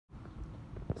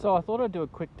So I thought I'd do a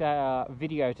quick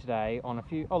video today on a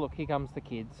few... Oh look, here comes the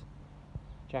kids,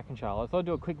 Jack and Charlotte. I thought I'd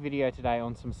do a quick video today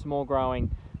on some small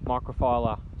growing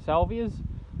microphylla salvias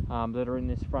that are in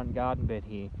this front garden bed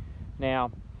here.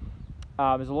 Now,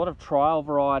 there's a lot of trial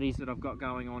varieties that I've got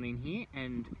going on in here,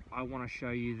 and I want to show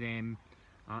you them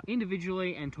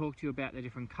individually and talk to you about their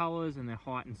different colours and their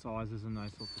height and sizes and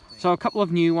those sorts of things. So a couple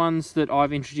of new ones that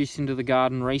I've introduced into the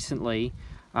garden recently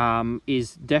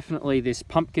is definitely this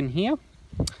pumpkin here.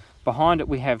 Behind it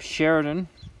we have Sheridan,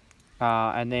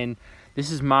 and then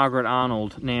this is Margaret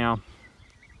Arnold. Now,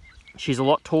 she's a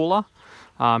lot taller.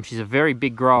 She's a very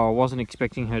big grower. I wasn't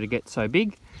expecting her to get so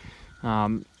big,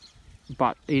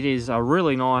 but it is a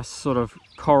really nice sort of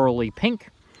corally pink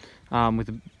with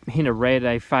a hint of red.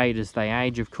 They fade as they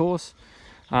age, of course.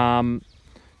 Then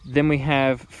we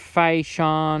have Fei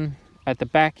Shan at the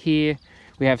back here.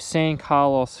 We have San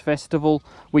Carlos Festival,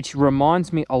 which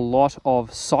reminds me a lot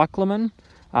of cyclamen.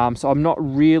 So I'm not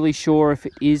really sure if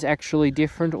it is actually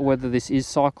different or whether this is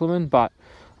cyclamen, but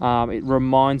it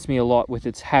reminds me a lot with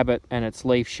its habit and its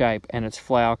leaf shape and its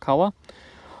flower colour.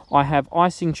 I have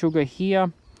Icing Sugar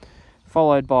here,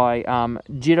 followed by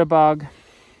Jitterbug.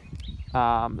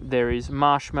 There is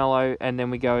Marshmallow, and then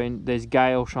we go in, there's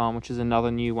Gale Shine, which is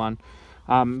another new one.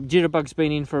 Jitterbug's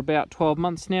been in for about 12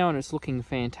 months now, and it's looking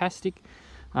fantastic.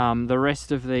 The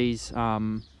rest of these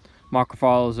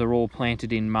microphyllas are all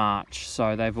planted in March,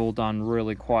 so they've all done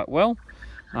really quite well,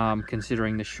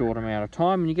 considering the short amount of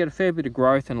time, and you get a fair bit of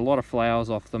growth and a lot of flowers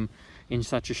off them in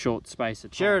such a short space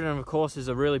of time. Sheridan, of course, is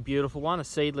a really beautiful one, a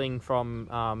seedling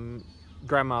from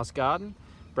Grandma's garden,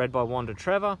 bred by Wanda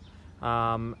Trevor,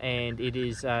 and it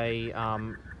is a,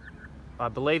 I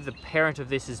believe the parent of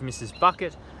this is Mrs.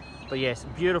 Bucket, but yes,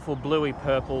 beautiful bluey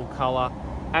purple colour,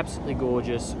 absolutely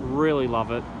gorgeous, really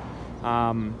love it.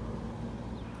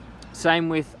 Same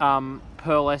with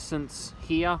Pearl Essence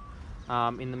here.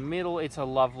 In the middle, it's a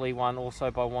lovely one also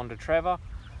by Wanda Trevor.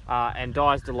 And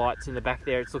Dye's Delight's in the back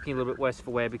there. It's looking a little bit worse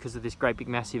for wear because of this great big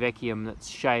massive echium that's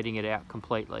shading it out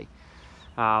completely.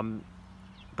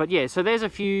 But yeah, so there's a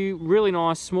few really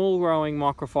nice small growing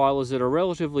microphyllas that are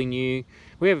relatively new.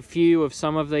 We have a few of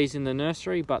some of these in the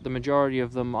nursery, but the majority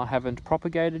of them I haven't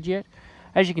propagated yet.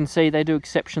 As you can see, they do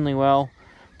exceptionally well.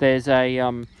 There's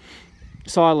a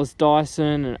Silas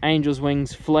Dyson, and Angel's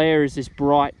Wings Flare is this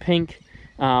bright pink.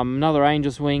 Another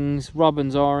Angel's Wings,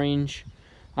 Robin's Orange.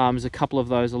 There's a couple of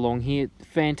those along here.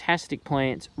 Fantastic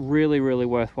plants, really, really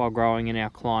worthwhile growing in our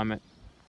climate.